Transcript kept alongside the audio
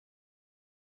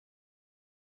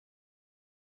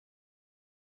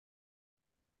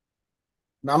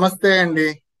నమస్తే అండి.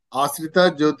 ఆశ్రిత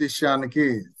జ్యోతిష్యానికి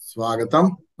స్వాగతం.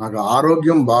 నాకు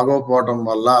ఆరోగ్యం బాగోపోవటం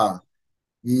వల్ల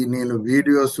నేను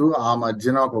వీడియోస్ ఆ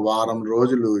మధ్యన ఒక వారం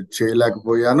రోజులు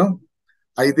చేయలేకపోయాను.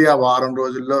 అయితే ఆ వారం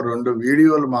రోజుల్లో 2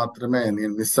 వీడియోలు మాత్రమే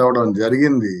నేను మిస్ అవ్వడం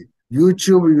జరిగింది.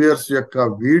 యూట్యూబ్ వ్యూయర్స్ యొక్క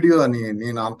వీడియోని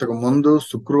నేను అంతకు ముందు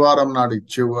శుక్రవారం నాడు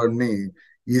ఇచ్చేవాడిని.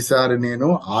 ఈసారి నేను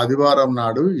ఆదివారం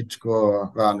నాడు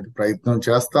ఇచ్చుకోవడానికి ప్రయత్నం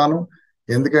చేస్తాను.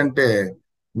 ఎందుకంటే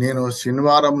నేను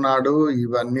శనివారం నాడు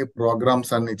ఇవన్నీ ప్రోగ్రామ్స్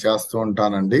అన్ని చేస్తూ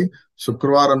ఉంటానండి.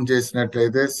 శుక్రవారం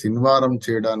చేసినట్లయితే శనివారం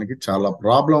చేయడానికి చాలా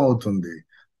ప్రాబ్లం అవుతుంది.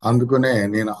 అందుకనే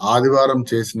నేను ఆదివారం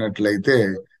చేసినట్లయితే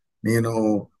నేను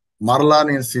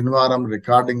నేను శనివారం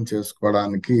రికార్డింగ్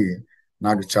చేసుకోవడానికి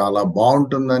నాకు చాలా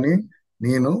బాగుంటుందని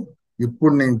నేను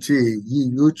ఇప్పటి నుంచి ఈ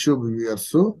యూట్యూబ్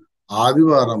వ్యూయర్స్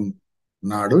ఆదివారం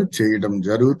నాడు చేయడం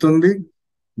జరుగుతుంది.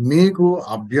 మీకు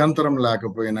అభ్యంతరం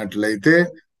లేకపోయినట్లయితే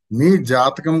మీ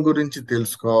జాతకం గురించి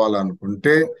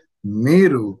తెలుసుకోవాలనుకుంటే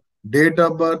మీరు date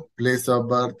of birth, place of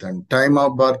birth and time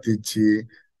of birth ఇచ్చి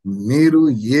మీరు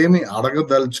ఏమి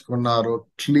అడగదలుచుకున్నారో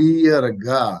క్లియర్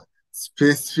గా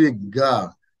స్పెసిఫిక్ గా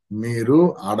మీరు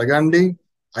అడగండి.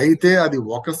 అయితే అది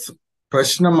ఒక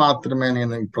ప్రశ్న మాత్రమే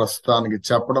నేను ప్రస్తుతానికి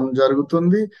చెప్పడం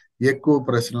జరుగుతుంది. ఎక్కువ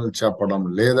ప్రశ్నలు చెప్పడం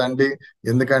లేదండి.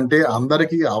 ఎందుకంటే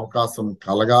అందరికీ అవకాశం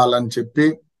కలగాలని చెప్పి.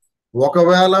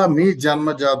 ఒకవేళ మీ జన్మ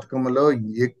జాతకంలో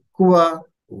ఎక్కువ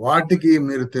వాటికి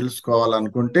మీరు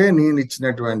తెలుసుకోవాలనుకుంటే నేను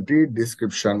ఇచ్చినటువంటి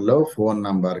డిస్క్రిప్షన్ లో ఫోన్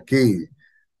నంబర్ కి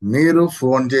మీరు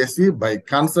ఫోన్ చేసి బై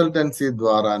కన్సల్టెన్సీ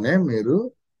ద్వారానే మీరు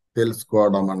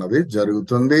తెలుసుకోవడం అన్నది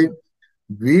జరుగుతుంది.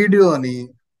 వీడియోని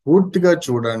పూర్తిగా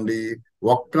చూడండి.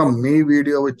 మీ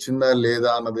వీడియో వచ్చిందా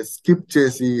లేదా అన్నది స్కిప్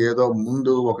చేసి ఏదో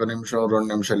ముందు 1 నిమిషం 2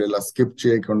 నిమిషాలు ఇలా స్కిప్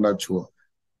చేయకుండా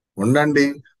ఉండండి.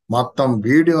 మొత్తం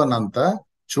వీడియోనంతా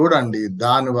చూడండి.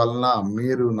 దాని వలన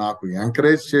మీరు నాకు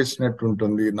ఎంకరేజ్ చేసినట్టు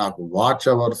ఉంటుంది. నాకు వాచ్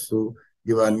అవర్స్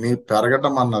ఇవన్నీ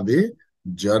పెరగటం అన్నది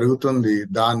జరుగుతుంది.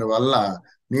 దానివల్ల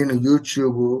నేను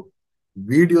యూట్యూబ్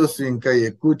వీడియోస్ ఇంకా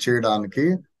ఎక్కువ చేయడానికి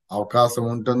అవకాశం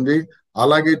ఉంటుంది.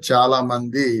 అలాగే చాలా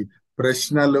మంది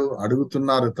ప్రశ్నలు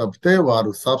అడుగుతున్నారు తప్పితే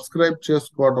వారు సబ్స్క్రైబ్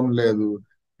చేసుకోవడం లేదు.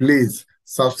 ప్లీజ్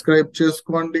సబ్స్క్రైబ్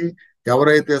చేసుకోండి,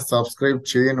 ఎవరైతే సబ్స్క్రైబ్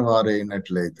చేయని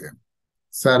వారైనట్లయితే.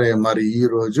 సరే, మరి ఈ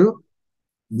రోజు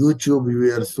యూట్యూబ్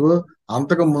వ్యూయర్స్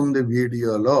అంతకు ముందు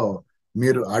వీడియోలో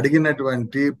మీరు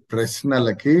అడిగినటువంటి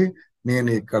ప్రశ్నలకి నేను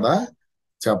ఇక్కడ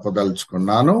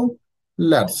చెప్పదలుచుకున్నాను.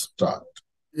 Let's start.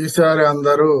 ఈసారి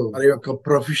అందరూ వారి యొక్క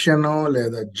ప్రొఫెషన్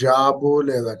లేదా జాబు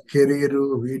లేదా కెరీర్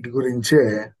వీటి గురించే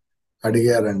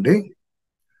అడిగారండి.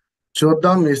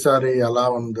 చూద్దాం ఈసారి ఎలా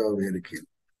ఉందో వీరికి.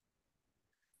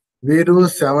 వీరు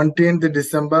 17th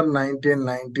December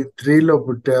 1993లో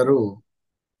పుట్టారు.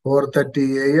 4:30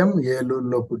 AM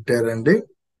ఏలూరులో పుట్టారండి.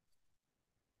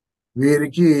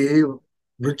 వీరికి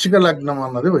వృశ్చిక లగ్నం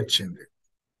అన్నది వచ్చింది.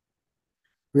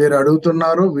 వీరు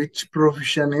అడుగుతున్నారు విచ్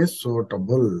ప్రొఫెషన్ ఈజ్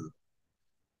సూటబుల్.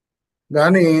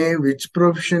 కానీ విచ్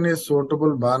ప్రొఫెషన్ ఈజ్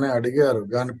సూటబుల్ బాగానే అడిగారు,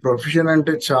 కానీ ప్రొఫెషన్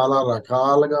అంటే చాలా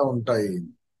రకాలుగా ఉంటాయి.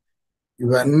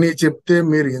 ఇవన్నీ చెప్తే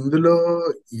మీరు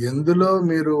ఎందులో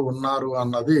మీరు ఉన్నారు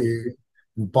అన్నది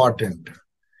ఇంపార్టెంట్.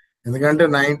 ఎందుకంటే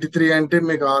 93 అంటే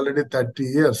మీకు ఆల్రెడీ 30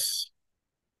 years.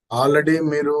 ఆల్రెడీ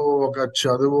మీరు ఒక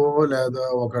చదువు లేదా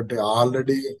ఒకటి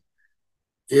ఆల్రెడీ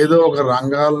ఏదో ఒక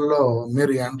రంగాల్లో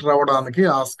మీరు ఎంటర్ అవ్వడానికి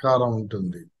ఆస్కారం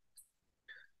ఉంటుంది.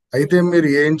 అయితే మీరు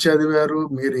ఏం చదివారు,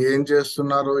 మీరు ఏం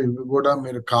చేస్తున్నారో ఇవి కూడా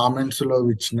మీరు కామెంట్స్ లో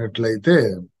ఇచ్చినట్లయితే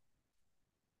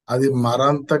అది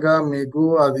మరంతగా మీకు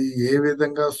అది ఏ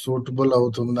విధంగా సూటబుల్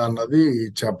అవుతుంది అన్నది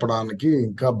చెప్పడానికి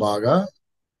ఇంకా బాగా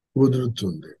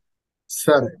కుదురుతుంది.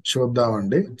 సరే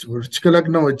చూద్దామండి. వృశ్చిక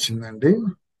లగ్నం వచ్చిందండి.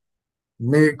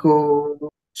 మీకు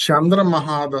చంద్ర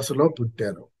మహాదశలో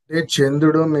పుట్టారు. అంటే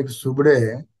చంద్రుడు మీకు శుభుడే.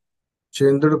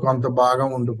 చంద్రుడు కొంత భాగం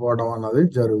ఉండిపోవడం అన్నది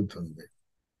జరుగుతుంది.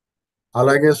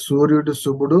 అలాగే సూర్యుడు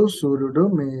శుభుడు. సూర్యుడు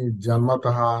మీ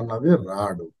జన్మతః అన్నది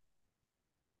రాడు.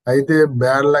 అయితే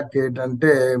బ్యాడ్ లక్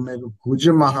ఏంటంటే మీకు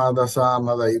కుజ మహాదశ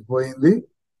అన్నది అయిపోయింది.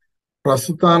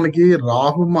 ప్రస్తుతానికి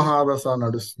రాహు మహాదశ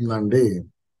నడుస్తుందండి.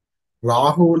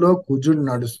 రాహువులో కుజుడు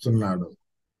నడుస్తున్నాడు.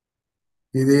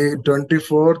 ఇది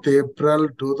 24th April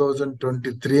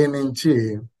 2023 నుంచి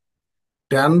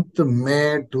 10th May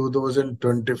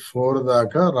 2024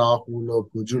 దాకా రాహువులో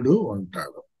కుజుడు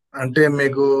ఉంటాడు. అంటే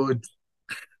మీకు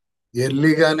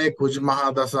ఎర్లీగానే కుజ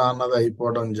మహాదశ అన్నది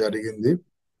అయిపోవడం జరిగింది.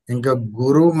 ఇంకా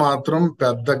గురువు మాత్రం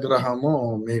పెద్ద గ్రహము,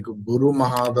 మీకు గురు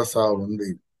మహాదశ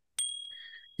ఉంది.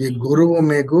 ఈ గురువు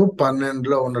మీకు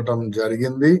 12లో ఉండటం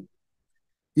జరిగింది.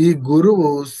 ఈ గురువు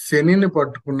శనిని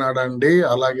పట్టుకున్నాడండి.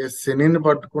 అలాగే శనిని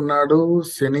పట్టుకున్నాడు.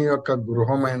 శని యొక్క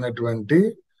గృహమైనటువంటి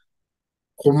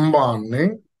కుంభాన్ని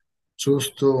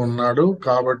చూస్తూ ఉన్నాడు.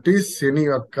 కాబట్టి శని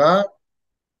యొక్క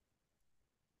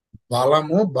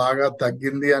బలము బాగా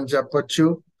తగ్గింది అని చెప్పొచ్చు.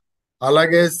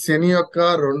 అలాగే శని యొక్క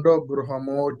రెండో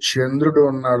గృహము చంద్రుడు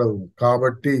ఉన్నాడు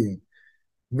కాబట్టి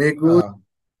మీకు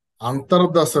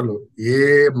అంతర్దశలు, ఏ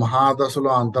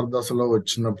మహాదశలో అంతర్దశలో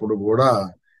వచ్చినప్పుడు కూడా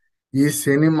ఈ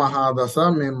శని మహాదశ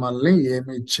మిమ్మల్ని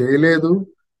ఏమీ చేయలేదు.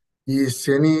 ఈ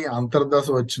శని అంతర్దశ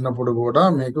వచ్చినప్పుడు కూడా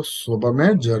మీకు శుభమే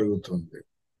జరుగుతుంది.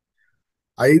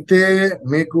 అయితే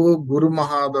మీకు గురు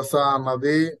మహాదశ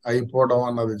అన్నది అయిపోవడం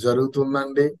అన్నది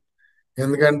జరుగుతుందండి.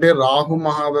 ఎందుకంటే రాహు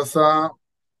మహాదశ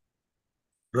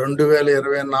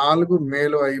 2024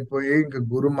 మేలో అయిపోయి ఇంక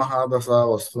గురు మహాదశ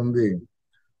వస్తుంది.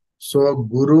 సో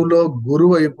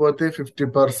గురువు అయిపోతే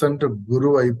 50%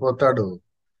 గురువు అయిపోతాడు.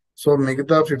 సో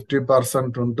మిగతా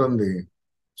 50% ఉంటుంది.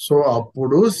 సో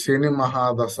అప్పుడు శని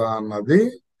మహాదశ అన్నది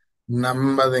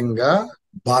నెమ్మదిగా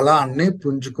బలాన్ని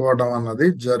పుంజుకోవడం అన్నది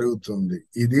జరుగుతుంది.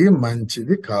 ఇది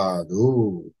మంచిది కాదు.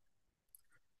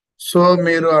 సో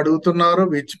మీరు అడుగుతున్నారు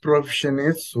విచ్ ప్రొఫెషన్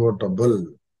ఈజ్ సూటబుల్.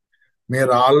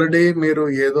 మీరు ఆల్రెడీ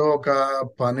ఏదో ఒక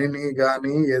పనిని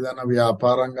గాని ఏదైనా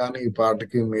వ్యాపారం గాని ఈ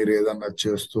పాటికి మీరు ఏదైనా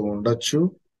చేస్తూ ఉండొచ్చు.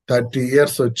 30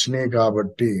 years వచ్చినాయి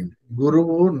కాబట్టి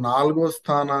గురువు 4వ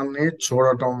స్థానాన్ని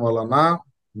చూడటం వలన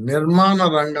నిర్మాణ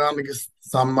రంగానికి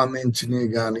సంబంధించినవి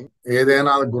గాని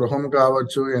ఏదైనా గృహం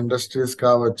కావచ్చు, ఇండస్ట్రీస్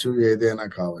కావచ్చు, ఏదైనా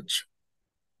కావచ్చు,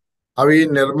 అవి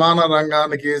నిర్మాణ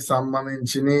రంగానికి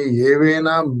సంబంధించిన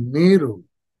ఏవైనా మీరు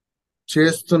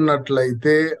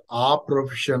చేస్తున్నట్లయితే ఆ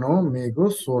ప్రొఫెషను మీకు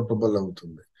సూటబుల్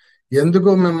అవుతుంది. ఎందుకు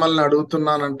మిమ్మల్ని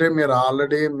అడుగుతున్నానంటే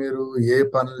మీరు ఏ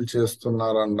పనులు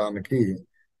చేస్తున్నారు అనడానికి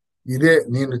ఇదే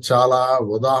నేను చాలా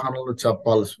ఉదాహరణలు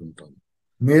చెప్పాల్సి ఉంటుంది.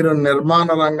 మీరు నిర్మాణ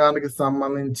రంగానికి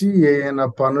సంబంధించి ఏమైనా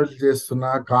పనులు చేస్తున్నా,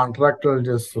 కాంట్రాక్టులు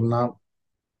చేస్తున్నా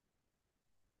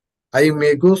అవి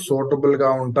మీకు సూటబుల్ గా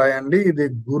ఉంటాయండి. ఇది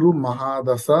గురు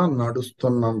మహాదశ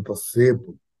నడుస్తున్నంత సేపు.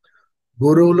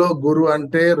 గురువు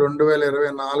అంటే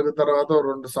 2024 తర్వాత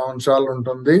 2 సంవత్సరాలు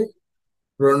ఉంటుంది.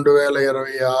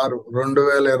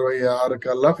 2026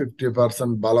 కల్లా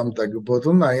 50% బలం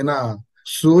తగ్గిపోతుంది. అయినా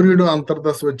సూర్యుడు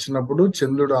అంతర్దశ వచ్చినప్పుడు,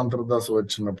 చంద్రుడు అంతర్దశ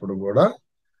వచ్చినప్పుడు కూడా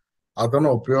అతను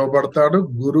ఉపయోగపడతాడు.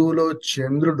 గురువులో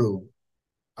చంద్రుడు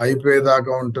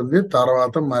అయిపోయేదాకా ఉంటుంది.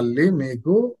 తర్వాత మళ్ళీ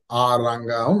మీకు ఆ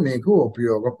రంగం మీకు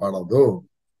ఉపయోగపడదు.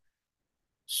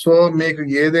 సో మీకు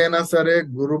ఏదైనా సరే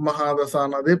గురు మహాదశ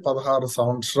అన్నది 16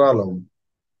 సంవత్సరాలు.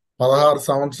 16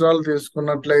 సంవత్సరాలు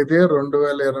తీసుకున్నట్లయితే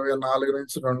 2024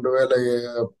 నుంచి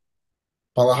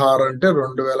 2016 అంటే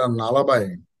 2040.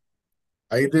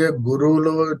 అయితే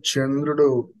గురువులో చంద్రుడు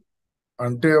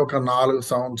అంటే ఒక 4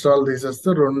 సంవత్సరాలు తీసేస్తే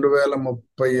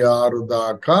 2036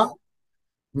 దాకా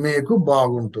మీకు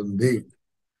బాగుంటుంది.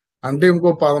 అంటే ఇంకో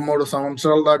 13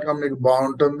 సంవత్సరాల దాకా మీకు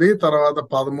బాగుంటుంది. తర్వాత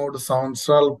 13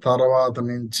 సంవత్సరాల తర్వాత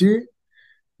నుంచి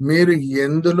మీరు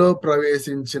ఎందులో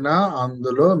ప్రవేశించినా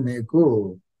అందులో మీకు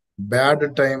బ్యాడ్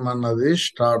టైం అన్నది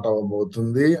స్టార్ట్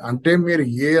అవబోతుంది. అంటే మీరు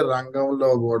ఏ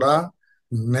రంగంలో కూడా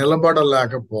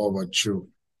నిలబడలేకపోవచ్చు,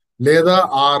 లేదా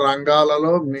ఆ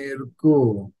రంగాలలో మీకు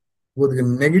కొద్దిగా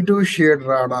నెగిటివ్ షేడ్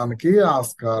రావడానికి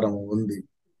ఆస్కారం ఉంది.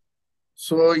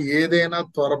 సో ఏదైనా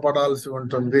త్వరపడాల్సి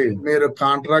ఉంటుంది. మీరు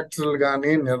కాంట్రాక్ట్స్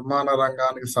కానీ నిర్మాణ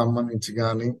రంగానికి సంబంధించి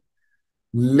కానీ,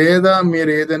 లేదా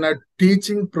మీరు ఏదైనా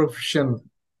టీచింగ్ ప్రొఫెషన్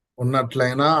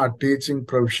ఉన్నట్లయినా ఆ టీచింగ్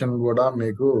ప్రొఫెషన్ కూడా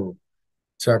మీకు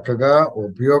చక్కగా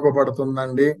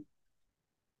ఉపయోగపడుతుందండి.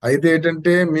 అయితే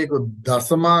ఏంటంటే మీకు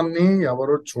దశమాన్ని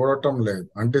ఎవరు చూడటం లేదు.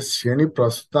 అంటే శని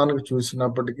ప్రస్తుతానికి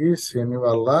చూసినప్పటికీ శని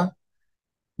వల్ల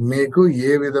మీకు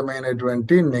ఏ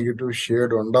విధమైనటువంటి నెగిటివ్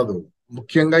షేడ్ ఉండదు.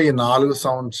 ముఖ్యంగా ఈ 4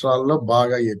 సంవత్సరాల్లో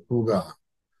బాగా ఎక్కువగా.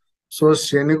 సో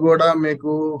శని కూడా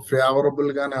మీకు ఫేవరబుల్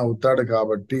గానే అవుతాడు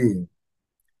కాబట్టి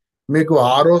మీకు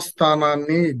 6వ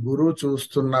స్థానాన్ని గురువు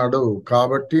చూస్తున్నాడు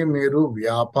కాబట్టి మీరు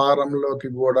వ్యాపారంలోకి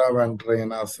కూడా ఎంటర్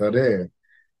అయినా సరే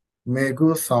మీకు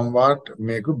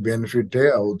మీకు బెనిఫిటే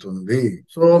అవుతుంది.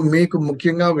 సో మీకు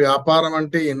ముఖ్యంగా వ్యాపారం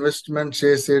అంటే ఇన్వెస్ట్మెంట్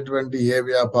చేసేటువంటి ఏ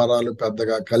వ్యాపారాలు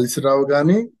పెద్దగా కలిసి రావు.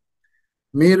 కానీ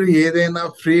మీరు ఏదైనా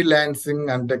ఫ్రీలాన్సింగ్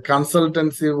అంటే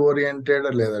కన్సల్టెన్సీ ఓరియంటెడ్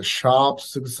లేదా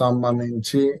షాప్స్ కి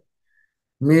సంబంధించి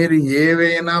మీరు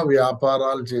ఏవైనా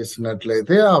వ్యాపారాలు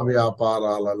చేసినట్లయితే ఆ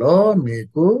వ్యాపారాలలో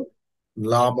మీకు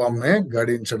లాభమే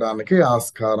గడించడానికి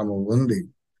ఆస్కారం ఉంది.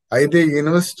 అయితే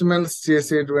ఇన్వెస్ట్మెంట్స్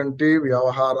చేసేటువంటి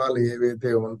వ్యవహారాలు ఏవైతే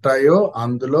ఉంటాయో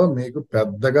అందులో మీకు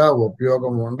పెద్దగా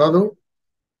ఉపయోగం ఉండదు.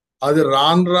 అది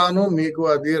రాను మీకు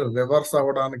అది రివర్స్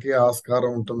అవ్వడానికి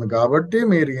ఆస్కారం ఉంటుంది. కాబట్టి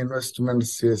మీరు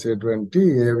ఇన్వెస్ట్మెంట్స్ చేసేటువంటి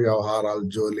ఏ వ్యవహారాల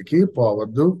జోలికి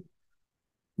పోవద్దు.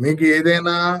 మీకు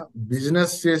ఏదైనా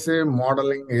బిజినెస్ చేసే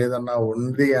మోడలింగ్ ఏదైనా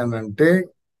ఉంది అని అంటే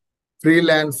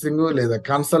ఫ్రీలాన్సింగ్ లేదా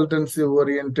కన్సల్టెన్సీ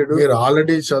ఓరియంటెడ్ మీరు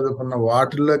ఆల్రెడీ చదువుకున్న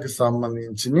వాటిల్లోకి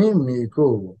సంబంధించి మీకు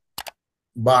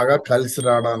బాగా కలిసి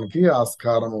రావడానికి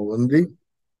ఆస్కారం ఉంది.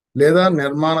 లేదా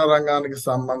నిర్మాణ రంగానికి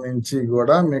సంబంధించి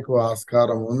కూడా మీకు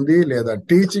ఆస్కారం ఉంది. లేదా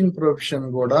టీచింగ్ ప్రొఫెషన్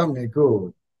కూడా మీకు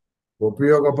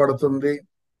ఉపయోగపడుతుంది.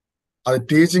 అది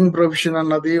టీచింగ్ ప్రొఫెషన్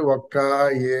అన్నది ఒక్క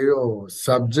ఏయో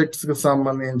సబ్జెక్ట్స్ కి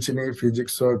సంబంధించిన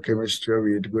ఫిజిక్స్ కెమిస్ట్రీ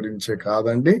వీటి గురించే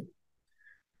కాదండి.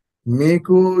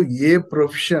 మీకు ఏ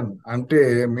ప్రొఫెషన్ అంటే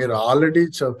మీరు ఆల్రెడీ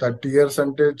 30 years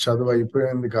అంటే చదువు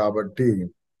అయిపోయింది కాబట్టి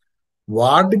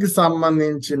వాటికి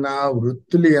సంబంధించిన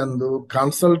వృత్తులు యందు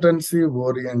కన్సల్టెన్సీ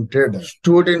ఓరియంటెడ్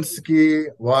స్టూడెంట్స్ కి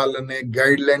వాళ్ళని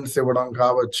గైడ్ లైన్స్ ఇవ్వడం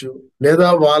కావచ్చు, లేదా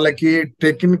వాళ్ళకి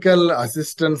టెక్నికల్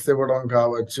అసిస్టెన్స్ ఇవ్వడం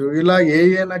కావచ్చు. ఇలా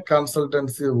ఏదైనా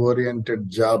కన్సల్టెన్సీ ఓరియంటెడ్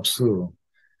జాబ్స్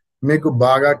మీకు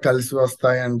బాగా కలిసి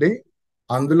వస్తాయండి.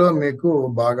 అందులో మీకు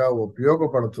బాగా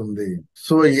ఉపయోగపడుతుంది.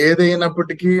 సో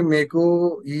ఏదైనప్పటికీ మీకు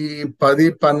ఈ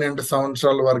 10-12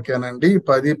 సంవత్సరాల వరకేనండి. ఈ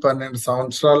 10-12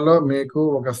 సంవత్సరాల్లో మీకు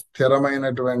ఒక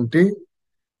స్థిరమైనటువంటి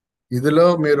ఇదిలో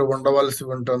మీరు ఉండవలసి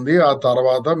ఉంటుంది. ఆ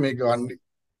తర్వాత మీకు అన్ని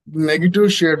నెగిటివ్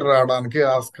షేడ్ రావడానికి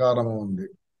ఆస్కారం ఉంది.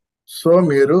 సో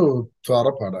మీరు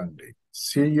త్వరపడండి.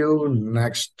 See you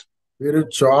next. మీరు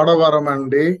చోడవరం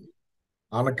అండి,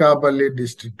 అనకాపల్లి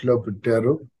డిస్ట్రిక్ట్ లో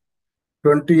పుట్టారు.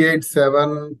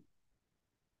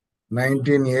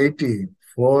 28/7/1980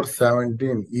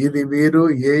 4:17. ఇది వీరు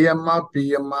ఏఎమ్మా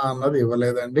పిఎమ్మా అన్నది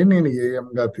ఇవ్వలేదండి, నేను ఏఎం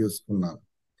గా తీసుకున్నాను.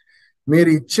 మీరు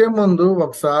ఇచ్చే ముందు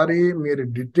ఒకసారి మీరు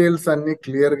డీటెయిల్స్ అన్ని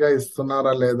క్లియర్ గా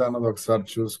ఇస్తున్నారా లేదా అన్నది ఒకసారి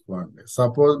చూసుకోండి.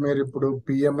 సపోజ్ మీరు ఇప్పుడు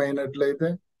పిఎం అయినట్లయితే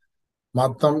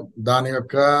మొత్తం దాని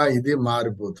యొక్క ఇది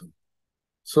మారిపోతుంది.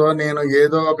 సో నేను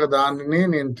ఏదో ఒక దానిని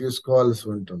నేను తీసుకోవాల్సి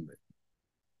ఉంటుంది.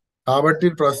 కాబట్టి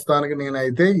ప్రస్తుతానికి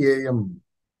నేనైతే ఏఎం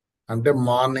అంటే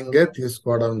మార్నింగే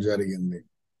తీసుకోవడం జరిగింది.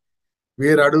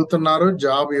 వీరు అడుగుతున్నారు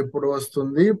జాబ్ ఎప్పుడు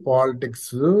వస్తుంది,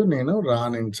 పాలిటిక్స్ నేను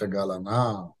రాణించగలనా.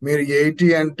 మీరు 80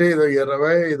 అంటే ఇదో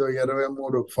 20, ఇదో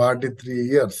 23, 43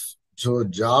 years. సో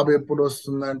జాబ్ ఎప్పుడు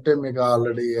వస్తుందంటే మీకు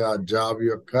ఆల్రెడీ ఆ జాబ్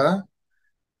యొక్క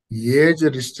ఏజ్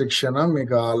రిస్ట్రిక్షన్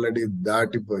మీకు ఆల్రెడీ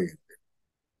దాటిపోయింది.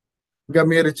 ఇంకా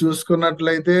మీరు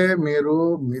చూసుకున్నట్లయితే మీరు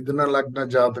మిథున లగ్న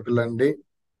జాతకులండి.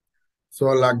 సో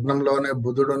లగ్నంలోనే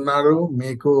బుధుడు ఉన్నారు.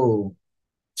 మీకు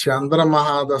చంద్ర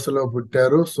మహాదశలో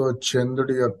పుట్టారు. సో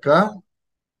చంద్రుడి యొక్క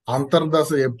అంతర్దశ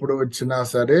ఎప్పుడు వచ్చినా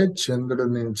సరే చంద్రుడి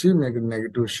నుంచి మీకు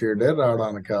నెగిటివ్ షేడే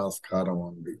రావడానికి ఆస్కారం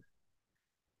ఉంది.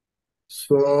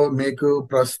 సో మీకు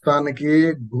ప్రస్తుతానికి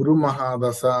గురు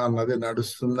మహాదశ అన్నది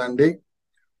నడుస్తుందండి.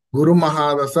 గురు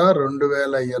మహాదశ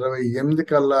 2028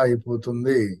 కల్లా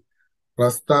అయిపోతుంది.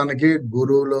 ప్రస్తుతానికి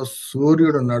గురువులో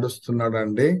సూర్యుడు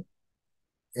నడుస్తున్నాడండి.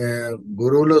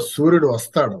 గురువులో సూర్యుడు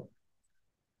వస్తాడు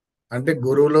అంటే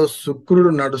గురువులో శుక్రుడు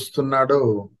నడుస్తున్నాడు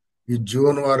ఈ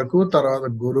జూన్ వరకు. తర్వాత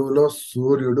గురువులో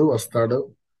సూర్యుడు వస్తాడు.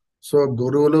 సో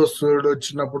గురువులో సూర్యుడు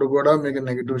వచ్చినప్పుడు కూడా మీకు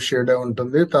నెగిటివ్ షేడే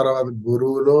ఉంటుంది. తర్వాత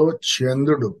గురువులో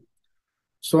చంద్రుడు.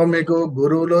 సో మీకు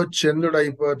గురువులో చంద్రుడు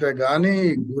అయిపోతే గాని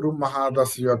గురు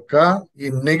మహాదశ యొక్క ఈ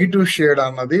నెగిటివ్ షేడ్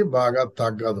అన్నది బాగా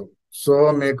తగ్గదు. సో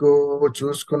మీకు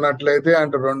చూసుకున్నట్లయితే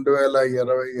అంటే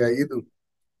 2025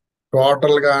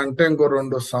 టోటల్ గా అంటే ఇంకో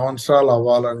 2 సంవత్సరాలు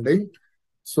అవ్వాలండి.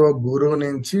 సో గురువు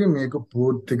నుంచి మీకు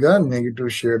పూర్తిగా నెగిటివ్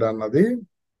షేడ్ అన్నది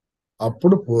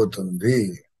అప్పుడు పోతుంది.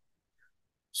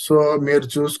 సో మీరు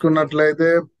చూసుకున్నట్లయితే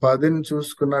 10ని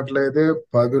చూసుకున్నట్లయితే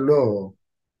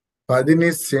 10ని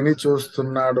శని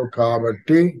చూస్తున్నాడు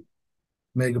కాబట్టి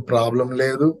మీకు ప్రాబ్లం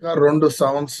లేదు. 2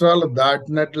 సంవత్సరాలు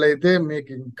దాటినట్లయితే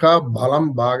మీకు ఇంకా బలం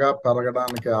బాగా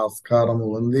పెరగడానికి ఆస్కారం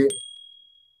ఉంది.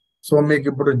 సో మీకు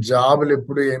ఇప్పుడు జాబులు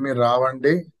ఎప్పుడు ఏమీ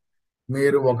రావండి.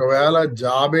 మీరు ఒకవేళ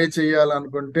జాబే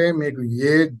చేయాలనుకుంటే మీకు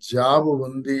ఏ జాబ్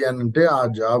ఉంది అంటే ఆ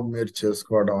జాబ్ మీరు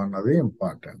చేసుకోవడం అన్నది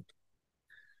ఇంపార్టెంట్.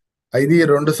 ఇది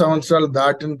 2 సంవత్సరాలు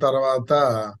దాటిన తర్వాత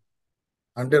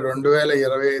అంటే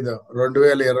 2025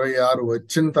 2026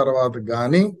 వచ్చిన తర్వాత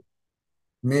గాని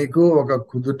మీకు ఒక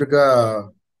కుదుటుగా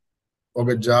ఒక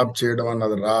జాబ్ చేయడం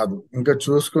అన్నది రాదు. ఇంకా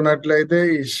చూసుకున్నట్లయితే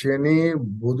ఈ శని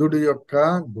బుధుడి యొక్క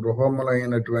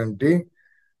గృహములైనటువంటి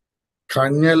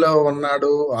కన్యలో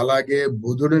ఉన్నాడు. అలాగే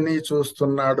బుధుడిని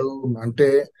చూస్తున్నాడు. అంటే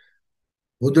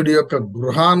బుధుడి యొక్క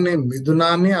గృహాన్ని,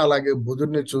 మిథునాన్ని, అలాగే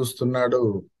బుధుడిని చూస్తున్నాడు.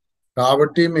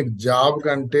 కాబట్టి మీకు జాబ్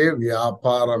కంటే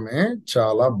వ్యాపారమే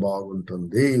చాలా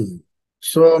బాగుంటుంది.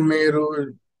 సో మీరు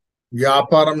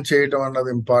వ్యాపారం చేయటం అన్నది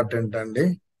ఇంపార్టెంట్ అండి.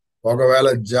 ఒకవేళ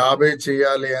జాబే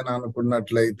చేయాలి అని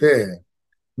అనుకున్నట్లయితే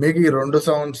మీకు ఈ 2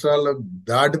 సంవత్సరాలు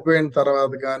దాటిపోయిన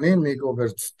తర్వాత కానీ మీకు ఒక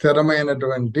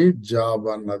స్థిరమైనటువంటి జాబ్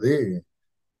అన్నది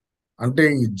అంటే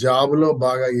ఈ జాబ్ లో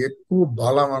బాగా ఎక్కువ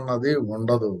బలం అన్నది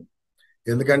ఉండదు.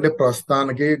 ఎందుకంటే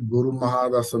ప్రస్తుతానికి గురు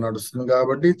మహాదశ నడుస్తుంది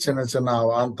కాబట్టి చిన్న చిన్న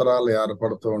అవాంతరాలు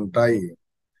ఏర్పడుతూ ఉంటాయి.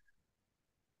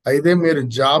 అయితే మీరు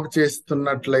జాబ్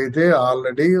చేస్తున్నట్లయితే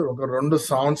ఆల్రెడీ ఒక 2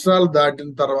 సంవత్సరాలు దాటిన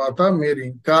తర్వాత మీరు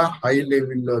ఇంకా హై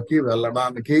లెవెల్లోకి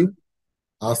వెళ్ళడానికి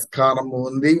ఆస్కారం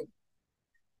ఉంది.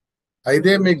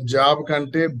 అయితే మీకు జాబ్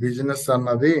కంటే బిజినెస్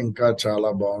అన్నది ఇంకా చాలా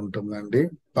బాగుంటుందండి.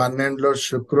 12లో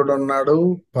శుక్రుడు ఉన్నాడు,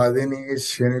 10ని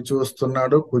శని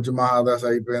చూస్తున్నాడు. కుజ మహాదశ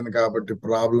అయిపోయింది కాబట్టి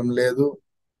ప్రాబ్లం లేదు.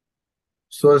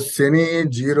 సో శని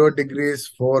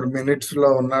 0°4' లో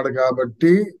ఉన్నాడు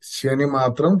కాబట్టి శని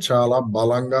మాత్రం చాలా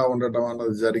బలంగా ఉండటం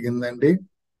అన్నది జరిగిందండి.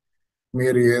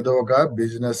 మీరు ఏదో ఒక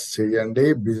బిజినెస్ చెయ్యండి,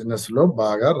 బిజినెస్ లో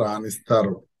బాగా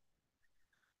రాణిస్తారు.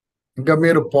 ఇంకా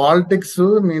మీరు పాలిటిక్స్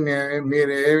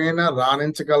మీరు ఏమైనా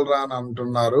రాణించగలరా అని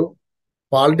అంటున్నారు.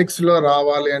 పాలిటిక్స్ లో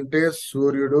రావాలి అంటే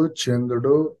సూర్యుడు,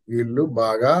 చంద్రుడు వీళ్ళు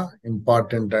బాగా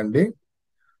ఇంపార్టెంట్ అండి.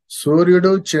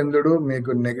 సూర్యుడు, చంద్రుడు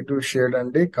మీకు నెగిటివ్ షేడ్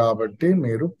అండి, కాబట్టి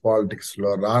మీరు పాలిటిక్స్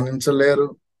లో రాణించలేరు.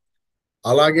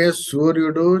 అలాగే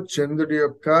సూర్యుడు చంద్రుడి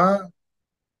యొక్క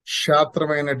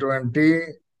క్షేత్రమైనటువంటి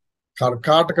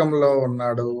కర్కాటకంలో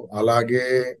ఉన్నాడు. అలాగే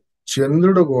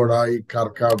చంద్రుడు కూడా ఈ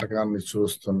కర్కాటకాన్ని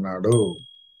చూస్తున్నాడు.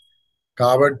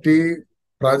 కాబట్టి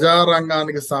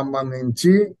ప్రజారంగానికి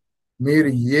సంబంధించి మీరు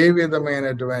ఏ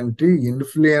విధమైనటువంటి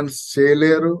ఇన్ఫ్లుయెన్స్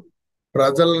చేయలేరు.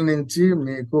 ప్రజల నుంచి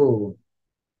మీకు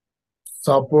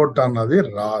సపోర్ట్ అన్నది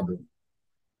రాదు.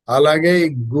 అలాగే ఈ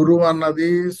గురువు అన్నది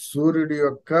సూర్యుడి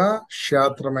యొక్క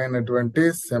క్షేత్రమైనటువంటి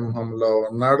సింహంలో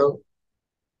ఉన్నాడు.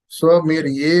 సో మీరు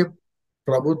ఏ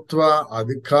ప్రభుత్వ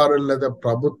అధికారులు లేదా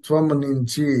ప్రభుత్వం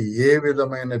నుంచి ఏ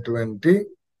విధమైనటువంటి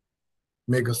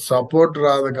మీకు సపోర్ట్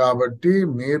రాదు కాబట్టి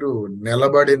మీరు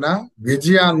నిలబడిన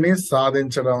విజయాన్ని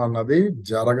సాధించడం అన్నది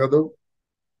జరగదు.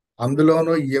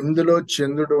 అందులోనూ 8లో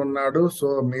చంద్రుడు ఉన్నాడు. సో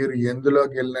మీరు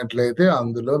ఎందులోకి వెళ్ళినట్లయితే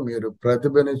అందులో మీరు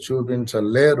ప్రతిభని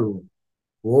చూపించలేరు.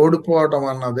 ఓడిపోవటం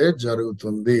అన్నదే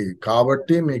జరుగుతుంది.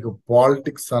 కాబట్టి మీకు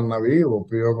పాలిటిక్స్ అన్నవి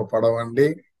ఉపయోగపడవండి.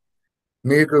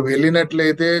 మీకు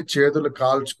వెళ్ళినట్లయితే చేతులు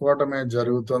కాల్చుకోవటమే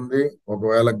జరుగుతుంది.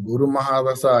 ఒకవేళ గురు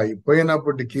మహాదశ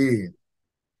అయిపోయినప్పటికీ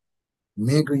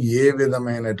మీకు ఏ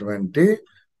విధమైనటువంటి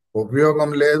ఉపయోగం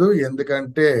లేదు.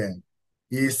 ఎందుకంటే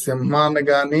ఈ సింహాన్ని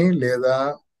గాని లేదా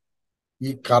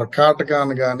ఈ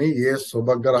కర్కాటకాన్ని గాని ఏ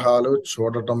శుభగ్రహాలు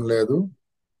చూడటం లేదు.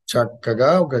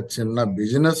 చక్కగా ఒక చిన్న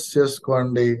బిజినెస్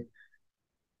చేసుకోండి,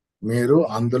 మీరు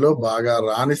అందులో బాగా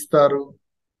రాణిస్తారు.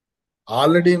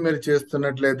 ఆల్రెడీ మీరు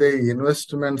చేస్తున్నట్లయితే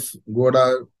ఇన్వెస్ట్మెంట్స్ కూడా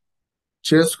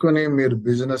చేసుకుని మీరు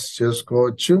బిజినెస్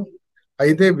చేసుకోవచ్చు.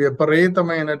 అయితే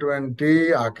విపరీతమైనటువంటి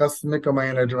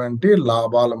ఆకస్మికమైనటువంటి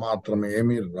లాభాలు మాత్రమే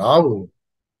ఏమీ రావు.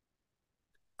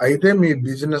 అయితే మీ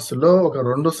బిజినెస్ లో ఒక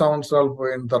 2 సంవత్సరాలు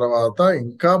పోయిన తర్వాత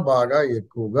ఇంకా బాగా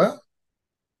ఎక్కువగా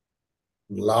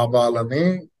లాభాలని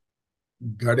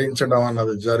గడించడం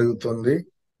అన్నది జరుగుతుంది.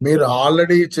 మీరు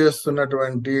ఆల్రెడీ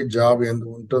చేస్తున్నటువంటి జాబ్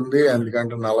ఎందుకు ఉంటుంది,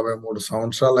 ఎందుకంటే 43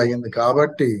 సంవత్సరాలు అయింది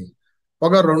కాబట్టి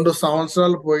ఒక 2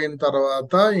 సంవత్సరాలు పోయిన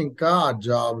తర్వాత ఇంకా ఆ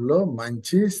జాబ్ లో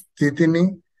మంచి స్థితిని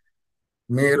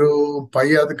మీరు పై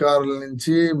అధికారుల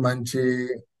నుంచి మంచి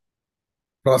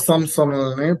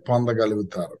ప్రశంసలని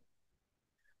పొందగలుగుతారు.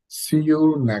 C you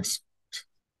next.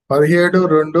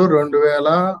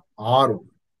 17/2/2006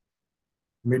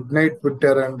 mid night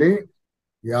పుట్టారండి.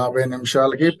 50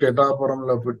 నిమిషాలకి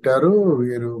పిఠాపురంలో పుట్టారు.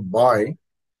 వీరు బాయ్.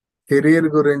 కెరీర్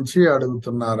గురించి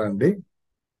అడుగుతున్నారండి.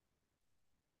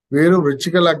 వీరు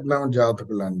వృశ్చిక లగ్నం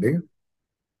జాతకులండి.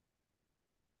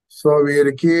 సో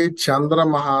వీరికి చంద్ర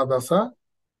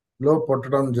మహాదశలో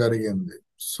పుట్టడం జరిగింది.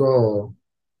 సో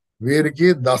వీరికి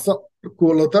దశ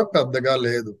కూలత పెద్దగా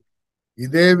లేదు.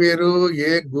 ఇదే వీరు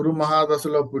ఏ గురు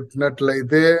మహాదశలో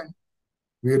పుట్టినట్లయితే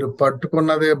వీరు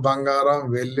పట్టుకున్నదే బంగారం,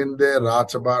 వెళ్ళిందే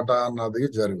రాచబాట అన్నది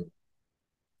జరుగుతుంది.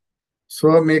 సో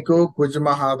మీకు కుజ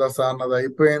మహాదశ అన్నది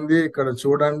అయిపోయింది. ఇక్కడ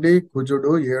చూడండి,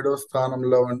 కుజుడు 7వ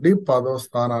స్థానంలో ఉండి 10వ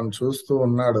స్థానాన్ని చూస్తూ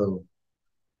ఉన్నాడు.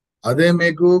 అదే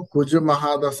మీకు కుజ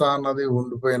మహాదశ అన్నది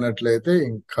ఉండిపోయినట్లయితే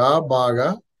ఇంకా బాగా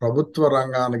ప్రభుత్వ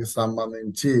రంగానికి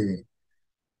సంబంధించి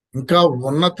ఇంకా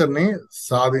ఉన్నతిని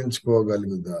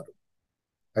సాధించుకోగలుగుతారు.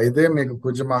 అయితే మీకు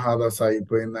కుజ మహాదశ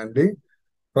అయిపోయిందండి.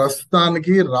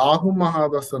 ప్రస్తుతానికి రాహు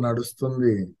మహాదశ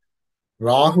నడుస్తుంది.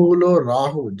 రాహువులో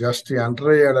రాహు జస్ట్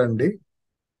ఎంటర్ అయ్యాడండి.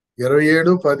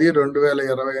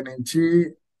 27/10/2020 నుంచి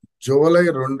జూలై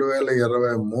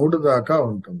 2023 దాకా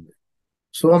ఉంటుంది.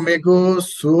 సో మీకు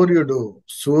సూర్యుడు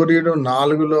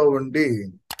 4లో ఉండి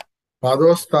 10వ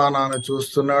స్థానాన్ని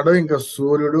చూస్తున్నాడు. ఇంకా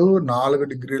సూర్యుడు 4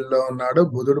 డిగ్రీల్లో ఉన్నాడు,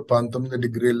 బుధుడు 19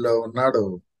 డిగ్రీల్లో ఉన్నాడు.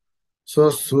 సో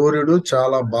సూర్యుడు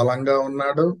చాలా బలంగా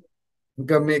ఉన్నాడు.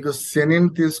 ఇంకా మీకు శనిని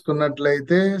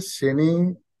తీసుకున్నట్లయితే శని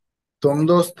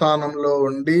 9వ స్థానంలో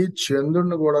ఉండి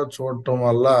చంద్రుడిని కూడా చూడటం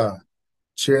వల్ల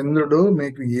చంద్రుడు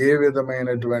మీకు ఏ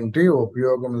విధమైనటువంటి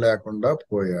ఉపయోగం లేకుండా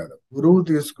పోయాడు. గురువు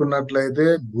తీసుకున్నట్లయితే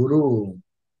గురువు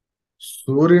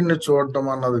సూర్యుడిని చూడటం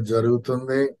అన్నది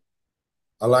జరుగుతుంది.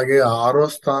 అలాగే 6వ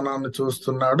స్థానాన్ని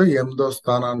చూస్తున్నాడు, 8వ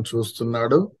స్థానాన్ని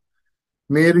చూస్తున్నాడు.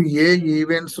 మీరు ఏ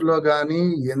ఈవెంట్స్ లో గాని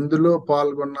ఎందులో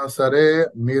పాల్గొన్నా సరే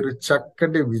మీరు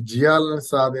చక్కటి విజయాలను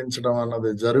సాధించడం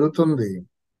అన్నది జరుగుతుంది.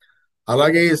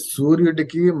 అలాగే ఈ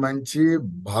సూర్యుడికి మంచి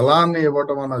బలాన్ని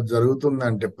ఇవ్వటం అన్నది జరుగుతుంది.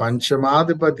 అంటే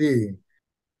పంచమాధిపతి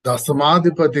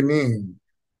దశమాధిపతిని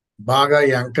బాగా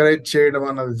ఎంకరేజ్ చేయడం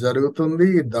అన్నది జరుగుతుంది.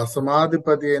 ఈ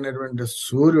దశమాధిపతి అయినటువంటి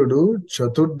సూర్యుడు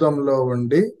చతుర్థంలో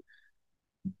ఉండి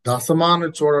దశమాన్ని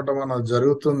చూడటం అన్నది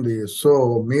జరుగుతుంది. సో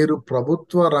మీరు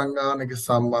ప్రభుత్వ రంగానికి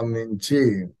సంబంధించి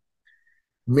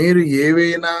మీరు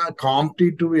ఏవైనా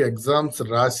కాంపిటేటివ్ ఎగ్జామ్స్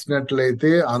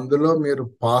రాసినట్లయితే అందులో మీరు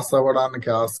పాస్ అవ్వడానికి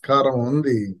ఆస్కారం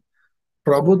ఉంది.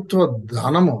 ప్రభుత్వ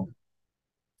ధనము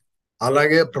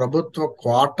అలాగే ప్రభుత్వ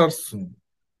క్వార్టర్స్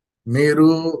మీరు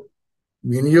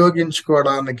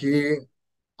వినియోగించుకోవడానికి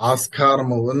ఆస్కారం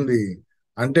ఉంది.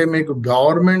 అంటే మీకు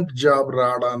గవర్నమెంట్ జాబ్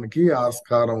రావడానికి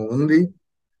ఆస్కారం ఉంది.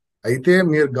 అయితే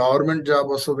మీరు గవర్నమెంట్ జాబ్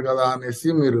వస్తుంది కదా అనేసి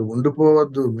మీరు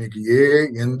ఉండిపోవద్దు. మీకు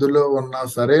ఎందులో ఉన్నా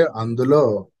సరే అందులో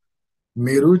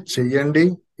మీరు చెయ్యండి.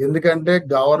 ఎందుకంటే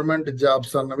గవర్నమెంట్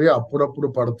జాబ్స్ అన్నవి అప్పుడప్పుడు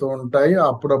పడుతూ ఉంటాయి.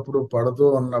 అప్పుడప్పుడు పడుతూ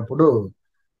ఉన్నప్పుడు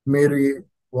మీరు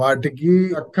వాటికి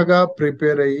చక్కగా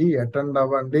ప్రిపేర్ అయ్యి అటెండ్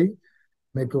అవ్వండి.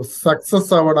 మీకు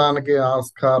సక్సెస్ అవ్వడానికి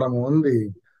ఆస్కారం ఉంది.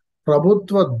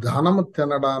 ప్రభుత్వ ధనం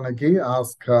తినడానికి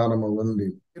ఆస్కారం ఉంది.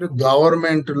 మీరు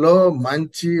గవర్నమెంట్ లో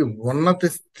మంచి ఉన్నత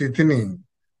స్థితిని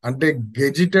అంటే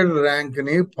గెజిటెడ్ ర్యాంక్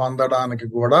ని పొందడానికి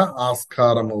కూడా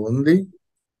ఆస్కారం ఉంది.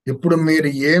 ఇప్పుడు మీరు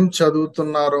ఏం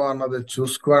చదువుతున్నారో అన్నది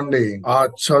చూసుకోండి. ఆ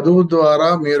చదువు ద్వారా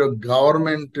మీరు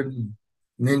గవర్నమెంట్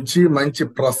నుంచి మంచి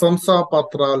ప్రశంసా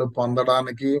పత్రాలు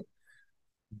పొందడానికి,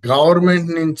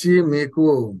 గవర్నమెంట్ నుంచి మీకు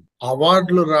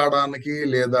అవార్డులు రావడానికి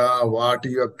లేదా వాటి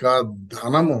యొక్క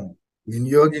ధనము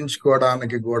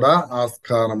వినియోగించుకోవడానికి కూడా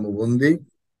ఆస్కారం ఉంది.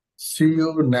 See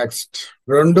you next.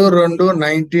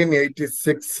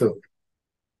 2/2/1986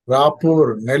 Rapur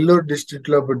Nellore district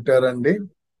లో పుట్టారండి.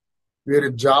 వీరు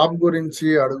జాబ్ గురించి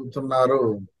అడుగుతున్నారు.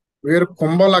 వీరు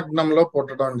కుంభలగ్నంలో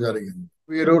పుట్టడం జరిగింది.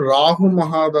 వీరు రాహు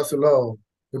మహాదశలో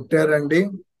పుట్టారండి.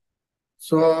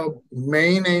 సో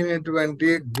మెయిన్ అయినటువంటి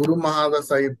గురు మహాదశ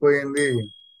అయిపోయింది.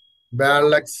 బ్యాడ్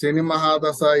లక్ శని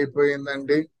మహాదశ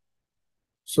అయిపోయిందండి.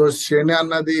 సో శని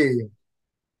అన్నది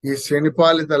ఈ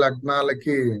శనిపాలిత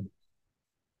లగ్నాలకి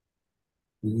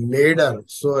లీడర్.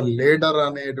 సో లీడర్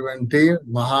అనేటువంటి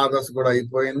మహాదశ కూడా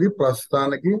అయిపోయింది.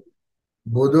 ప్రస్తుతానికి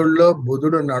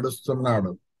బుధుడు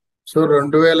నడుస్తున్నాడు. సో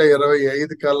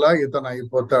 2025 కల్లా ఇతను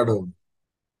అయిపోతాడు.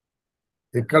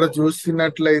 ఇక్కడ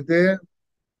చూసినట్లయితే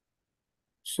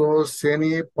సో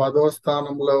శని 10వ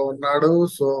స్థానంలో ఉన్నాడు.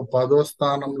 సో 10వ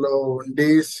స్థానంలో ఉండి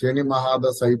శని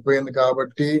మహాదశ అయిపోయింది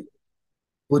కాబట్టి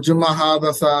కుజ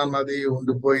మహాదశ అన్నది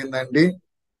ఉండిపోయిందండి.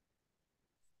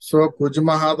 సో కుజ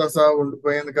మహాదశ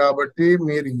ఉండిపోయింది కాబట్టి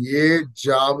మీరు ఏ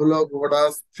జాబులో కూడా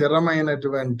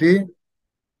స్థిరమైనటువంటి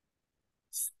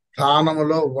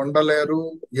స్థానంలో ఉండలేరు.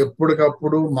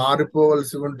 ఎప్పటికప్పుడు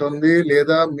మారిపోవలసి ఉంటుంది.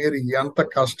 లేదా మీరు ఎంత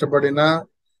కష్టపడినా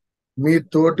మీ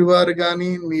తోటివారు గాని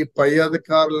మీ పై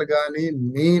అధికారులు గాని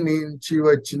మీ నుంచి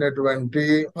వచ్చినటువంటి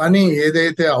పని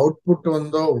ఏదైతే అవుట్పుట్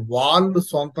ఉందో వాళ్ళు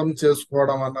సొంతం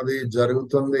చేసుకోవడం అన్నది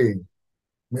జరుగుతుంది.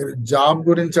 మీరు జాబ్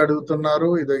గురించి అడుగుతున్నారు.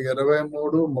 ఇది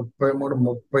 23, 33,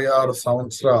 36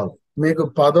 సంవత్సరాలు. మీకు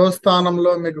 10వ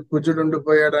స్థానంలో మీకు కుజుడు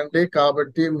ఉండిపోయాడండి.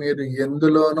 కాబట్టి మీరు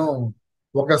ఎందులోనూ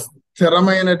ఒక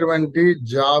స్థిరమైనటువంటి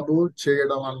జాబు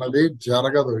చేయడం అన్నది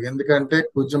జరగదు. ఎందుకంటే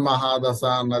కుజ మహాదశ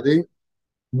అన్నది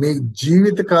మీ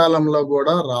జీవిత కాలంలో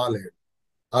కూడా రాలేదు.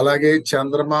 అలాగే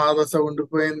చంద్ర మహాదశ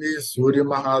ఉండిపోయింది. సూర్య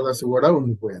మహాదశ కూడా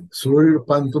ఉండిపోయింది. సూర్యుడు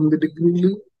 19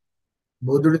 డిగ్రీలు,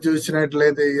 బుధుడు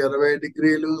చూసినట్లయితే 20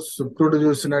 డిగ్రీలు, శుక్రుడు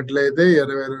చూసినట్లయితే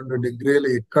 22 డిగ్రీలు.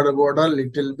 ఇక్కడ కూడా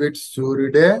లిటిల్ బిట్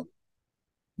సూర్యుడే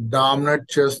డామినేట్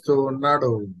చేస్తూ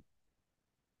ఉన్నాడు.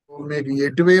 మీకు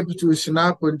ఎటువైపు చూసినా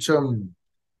కొంచెం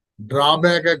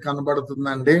డ్రాబ్యాక్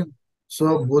కనబడుతుందండి. సో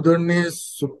బుధుడిని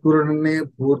శుక్రుడిని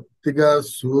పూర్తిగా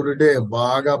సూర్యుడే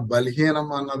బాగా బలహీనం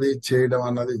అన్నది చేయడం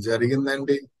అన్నది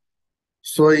జరిగిందండి.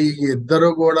 సో ఈ ఇద్దరు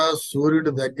కూడా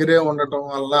సూర్యుడి దగ్గరే ఉండటం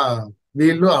వల్ల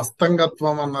వీళ్ళు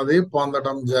అస్తంగత్వం అన్నది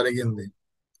పొందడం జరిగింది.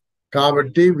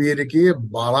 కాబట్టి వీరికి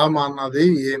బలం అన్నది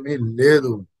ఏమీ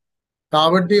లేదు.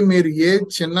 కాబట్టి మీరు ఏ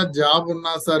చిన్న జాబ్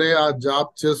ఉన్నా సరే ఆ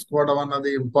జాబ్ చేసుకోవడం అన్నది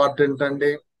ఇంపార్టెంట్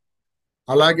అండి.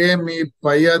 అలాగే మీ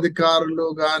పై అధికారులు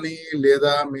గాని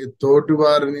లేదా మీ తోటి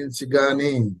వారి నుంచి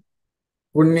గాని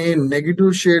కొన్ని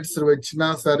నెగిటివ్ షేడ్స్ వచ్చినా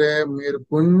సరే మీరు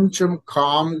కొంచెం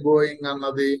కామ్ గోయింగ్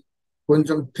అన్నది,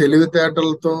 కొంచెం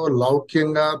తెలివితేటలతో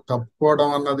లౌక్యంగా తప్పుకోవడం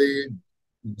అన్నది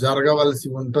జరగవలసి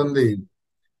ఉంటుంది.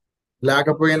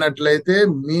 లేకపోయినట్లయితే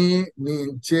మీ మీ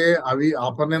ఇచ్చే అవి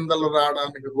అపనిందలు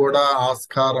రావడానికి కూడా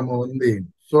ఆస్కారం ఉంది.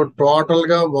 సో టోటల్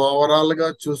గా ఓవరాల్ గా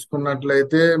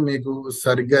చూసుకున్నట్లయితే మీకు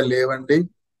సరిగ్గా లేవండి.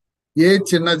 ఏ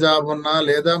చిన్న జాబ్ ఉన్నా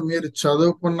లేదా మీరు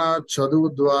చదువుకున్న చదువు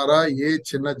ద్వారా ఏ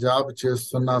చిన్న జాబ్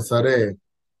చేస్తున్నా సరే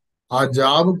ఆ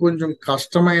జాబ్ కొంచెం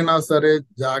కష్టమైనా సరే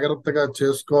జాగ్రత్తగా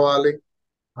చేసుకోవాలి.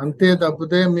 అంతే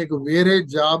తప్పితే మీకు వేరే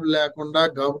జాబ్ లేకుండా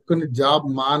గబుక్కుని జాబ్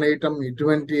మానేయటం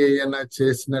ఇటువంటి ఏమైనా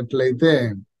చేసినట్లయితే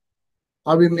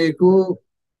అవి మీకు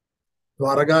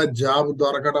త్వరగా జాబ్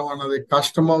దొరకడం అన్నది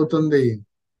కష్టమవుతుంది.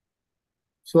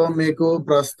 సో మీకు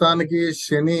ప్రస్తుతానికి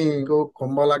శని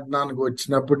కుంభలగ్నానికి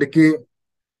వచ్చినప్పటికీ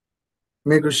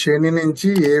మీకు శని నుంచి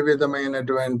ఏ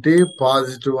విధమైనటువంటి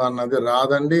పాజిటివ్ అన్నది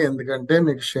రాదండి. ఎందుకంటే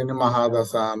మీకు శని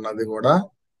మహాదశ అన్నది కూడా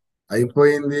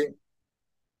అయిపోయింది.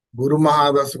 గురు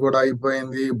మహాదశ కూడా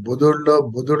అయిపోయింది.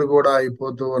 బుధుడు కూడా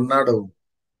అయిపోతూ ఉన్నాడు.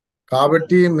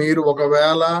 కాబట్టి మీరు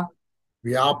ఒకవేళ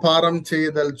వ్యాపారం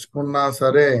చేయదలుచుకున్నా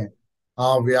సరే ఆ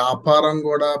వ్యాపారం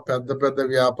కూడా పెద్ద పెద్ద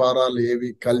వ్యాపారాలు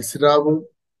ఏవి కలిసి రావు.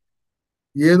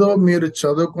 ఏదో మీరు